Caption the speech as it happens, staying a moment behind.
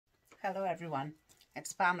Hello everyone,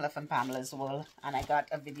 it's Pamela from Pamela's World, and I got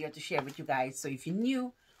a video to share with you guys. So if you're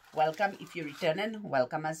new, welcome. If you're returning,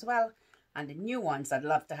 welcome as well. And the new ones, I'd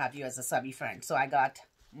love to have you as a subby friend. So I got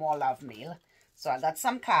more love mail. So I got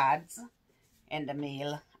some cards in the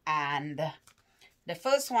mail, and the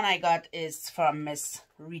first one I got is from Miss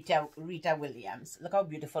Rita Williams. Look how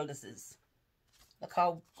beautiful this is. Look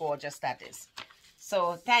how gorgeous that is.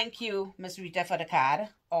 So thank you, Miss Rita, for the card.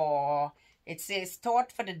 Or it says,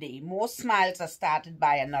 thought for the day. Most smiles are started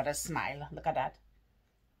by another smile. Look at that.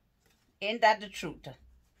 Ain't that the truth?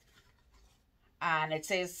 And it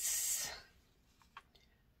says,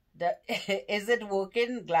 is it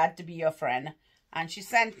working? Glad to be your friend. And she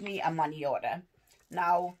sent me a money order.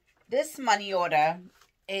 Now, this money order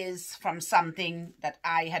is from something that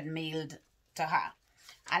I had mailed to her.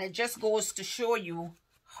 And it just goes to show you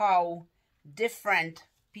how different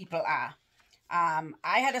people are.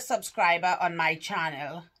 I had a subscriber on my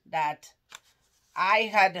channel that I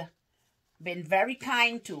had been very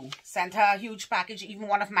kind to, sent her a huge package. Even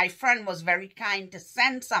one of my friends was very kind to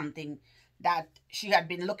send something that she had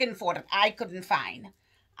been looking for that I couldn't find.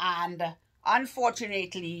 And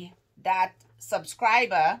unfortunately, that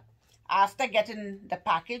subscriber, after getting the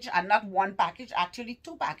package, and not one package, actually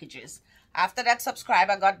 2 packages, after that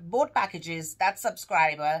subscriber got both packages, that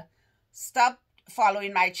subscriber stopped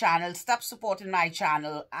following my channel, stopped supporting my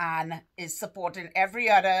channel, and is supporting every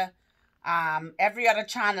other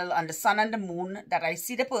channel on the sun and the moon that I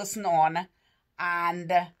see the person on.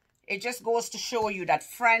 And it just goes to show you that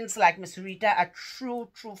friends like Miss Rita are true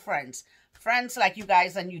friends. Friends like you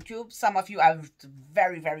guys on YouTube, some of you are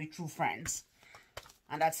very, very true friends.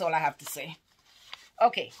 And that's all I have to say.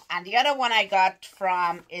 Okay, and the other one I got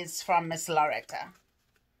is from Miss Loretta.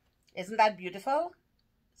 Isn't that beautiful?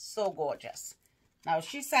 So gorgeous. Now,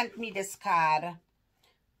 she sent me this card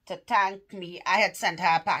to thank me. I had sent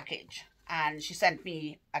her a package, and she sent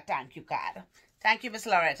me a thank you card. Thank you, Miss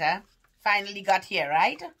Loretta. Finally got here,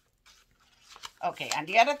 right? Okay, and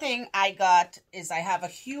the other thing I got is I have a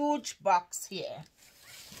huge box here.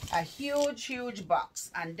 A huge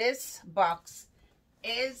box. And this box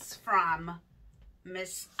is from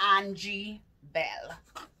Miss Angie Bell.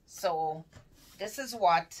 So, this is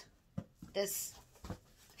what this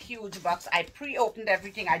huge box. I pre-opened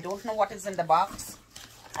everything. I don't know what is in the box.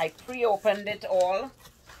 I pre-opened it all,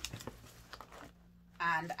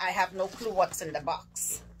 and I have no clue what's in the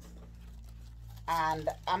box. And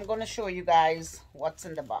I'm going to show you guys what's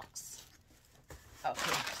in the box.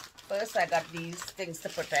 Okay, first I got these things to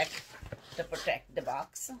protect the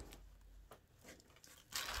box.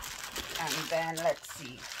 And then let's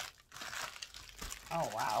see. Oh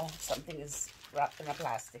wow, something is wrapped in a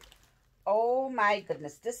plastic. Oh my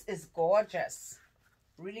goodness, this is gorgeous.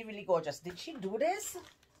 Really gorgeous. Did she do this?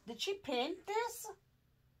 Did she paint this?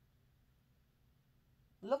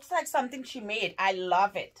 Looks like something she made. I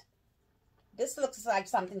love it. This looks like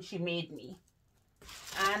something she made me.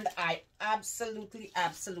 And I absolutely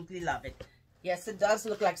love it. Yes, it does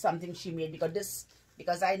look like something she made, because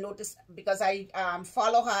I noticed, because I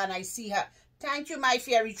follow her and I see her. Thank you, my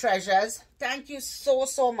fairy treasures. Thank you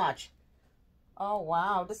so much. Oh,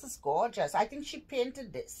 wow. This is gorgeous. I think she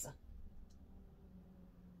painted this.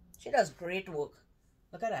 She does great work.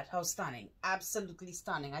 Look at that. How stunning. Absolutely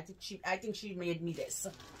stunning. I think she made me this.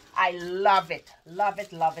 I love it. Love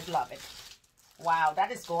it. Wow.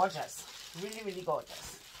 That is gorgeous. Really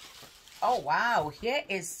gorgeous. Oh, wow. Here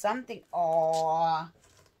is something. Oh,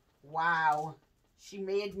 wow. She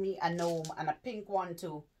made me a gnome, and a pink one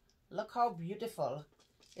too. Look how beautiful.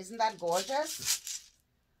 Isn't that gorgeous?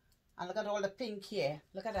 And look at all the pink here.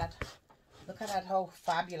 Look at that. Look at that, how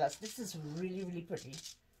fabulous. This is really pretty.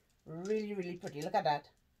 Really pretty. Look at that.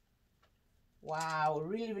 Wow,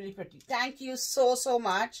 really pretty. Thank you so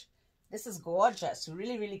much. This is gorgeous.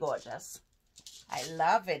 Really gorgeous. I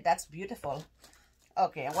love it. That's beautiful.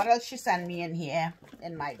 Okay, and what else she sent me in here?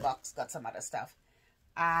 In my box, got some other stuff.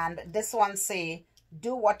 And this one say,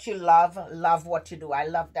 do what you love, love what you do. I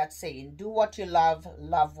love that saying. Do what you love,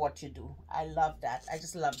 love what you do. I love that. I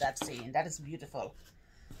just love that saying. That is beautiful.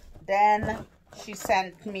 Then she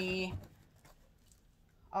sent me,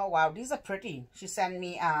 oh wow, these are pretty. She sent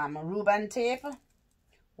me Reuben tape,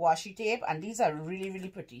 washi tape, and these are really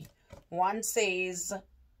pretty. One says,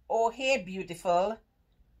 oh hey beautiful.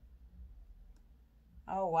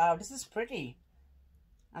 Oh wow, this is pretty.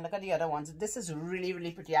 And look at the other ones. This is really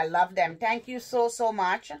pretty. I love them. Thank you so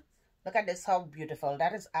much. Look at this, how beautiful.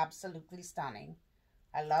 That is absolutely stunning.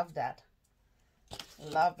 I love that.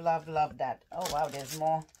 Love that. Oh wow, there's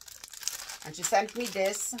more. And she sent me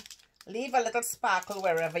this. Leave a little sparkle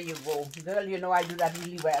wherever you go. Girl, you know I do that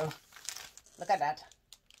really well. Look at that.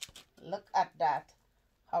 Look at that.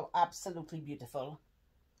 How absolutely beautiful.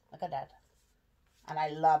 Look at that. And I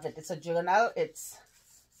love it. It's a journal. It's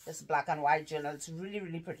this black and white journal. It's really,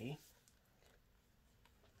 really pretty.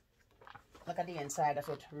 Look at the inside of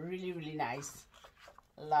it. Really, really nice.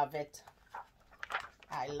 Love it.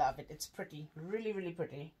 I love it. It's pretty. Really, really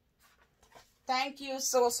pretty. Thank you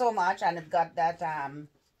so, so much. And it got that,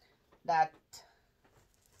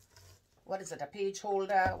 what is it? A page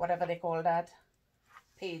holder, whatever they call that.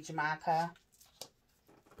 Page marker.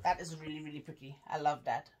 That is really, really pretty. I love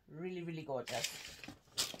that. Really, really gorgeous.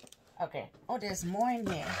 Okay. Oh, there's more in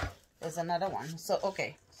here. There's another one. So,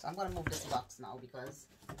 okay. So, I'm going to move this box now because...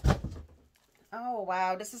 Oh,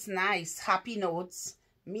 wow. This is nice. Happy Notes.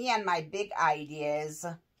 Me and my big ideas.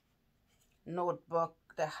 Notebook.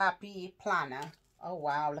 The Happy Planner. Oh,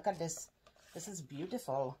 wow. Look at this. This is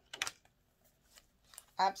beautiful.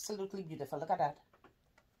 Absolutely beautiful. Look at that.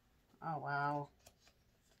 Oh, wow.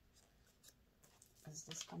 Does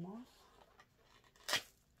this come off?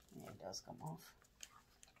 Yeah, it does come off.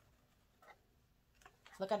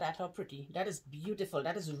 Look at that, how pretty. That is beautiful.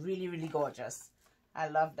 That is really, really gorgeous. I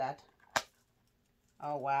love that.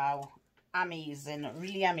 Oh, wow. Amazing.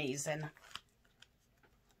 Really amazing.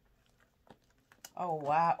 Oh,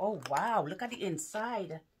 wow. Oh, wow. Look at the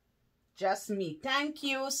inside. Just me. Thank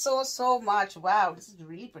you so, so much. Wow, this is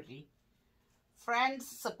really pretty. Friends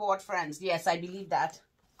support friends. Yes, I believe that.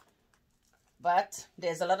 But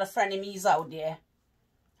there's a lot of frenemies out there.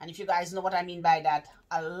 And if you guys know what I mean by that,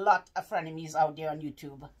 a lot of frenemies out there on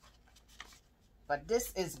YouTube. But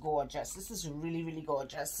this is gorgeous. This is really, really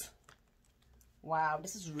gorgeous. Wow,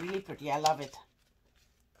 this is really pretty. I love it.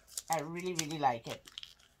 I really, really like it.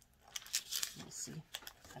 Let's see.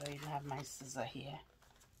 I don't even have my scissor here.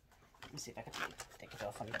 Let me see if I can take it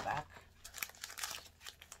off on the back.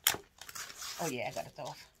 Oh yeah, I got it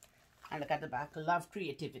off. And look at the back. Love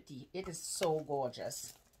creativity. It is so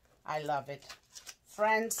gorgeous. I love it.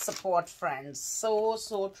 Friends support friends. So,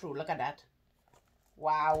 so true. Look at that.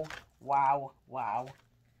 Wow. Wow. Wow.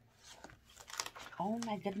 Oh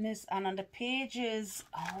my goodness. And on the pages.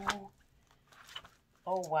 Oh.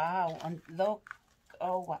 Oh wow. And look.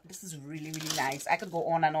 Oh wow. This is really, really nice. I could go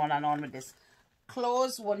on and on and on with this.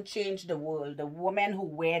 Clothes won't change the world. The women who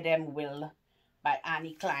wear them will. By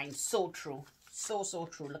Annie Klein. So true. So, so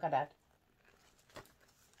true. Look at that.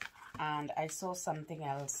 And I saw something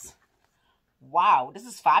else. Wow, this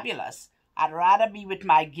is fabulous. I'd rather be with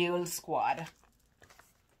my girl squad.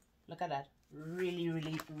 Look at that. Really,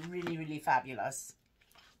 really, really, really fabulous.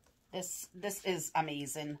 This is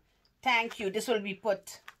amazing. Thank you. This will be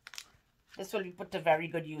put to very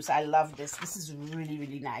good use. I love this. This is really,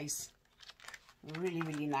 really nice. Really,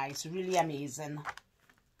 really nice. Really amazing.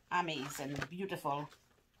 Amazing. Beautiful.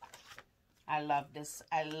 I love this.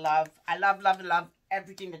 I love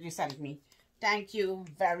everything that you sent me. Thank you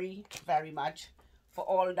very, very much for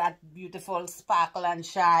all that beautiful sparkle and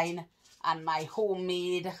shine and my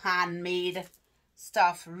homemade, handmade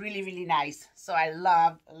stuff. Really, really nice. So I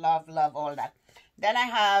love, love, love all that. Then I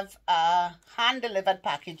have a hand-delivered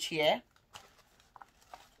package here.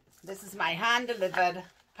 This is my hand-delivered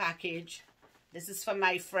package. This is for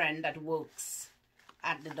my friend that works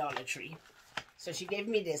at the Dollar Tree. So she gave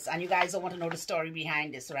me this, and you guys don't want to know the story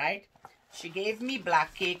behind this, right? She gave me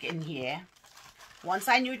black cake in here. Once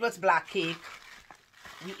I knew it was black cake,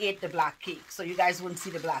 we ate the black cake. So you guys wouldn't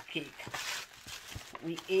see the black cake.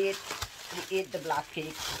 We ate the black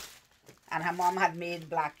cake. And her mom had made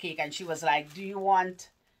black cake, and she was like, do you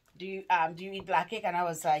eat black cake? And I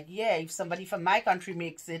was like, yeah, if somebody from my country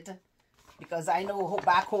makes it, because I know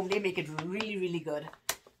back home they make it really, really good.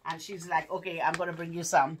 And she's like, okay, I'm gonna bring you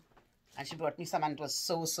some. And she brought me some, and it was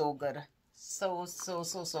so, so good. So, so,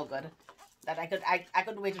 so, so good. That I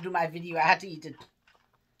couldn't wait to do my video. I had to eat it.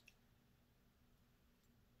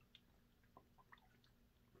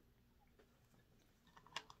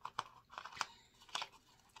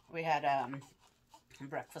 We had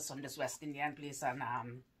breakfast from this West Indian place, and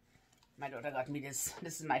my daughter got me this.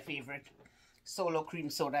 This is my favorite. Solo cream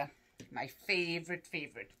soda. My favorite.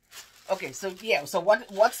 Okay, so yeah, so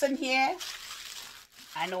what's in here?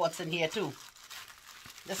 I know what's in here too.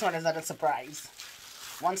 This one is not a surprise.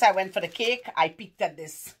 Once I went for the cake, I peeked at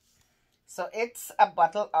this. So it's a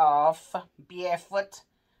bottle of Barefoot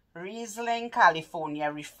Riesling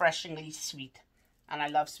California Refreshingly Sweet. And I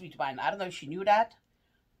love sweet wine. I don't know if you knew that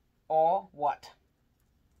or what.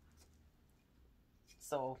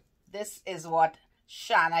 So this is what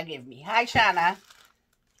Shana gave me. Hi, Shana.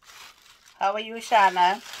 How are you,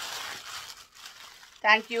 Shana?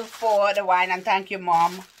 Thank you for the wine, and thank you,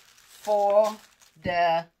 Mom, for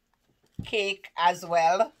the cake as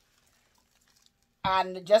well.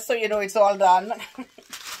 And just so you know, it's all done.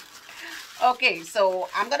 Okay, so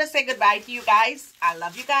I'm going to say goodbye to you guys. I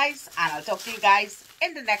love you guys, and I'll talk to you guys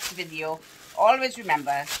in the next video. Always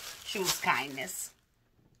remember, choose kindness.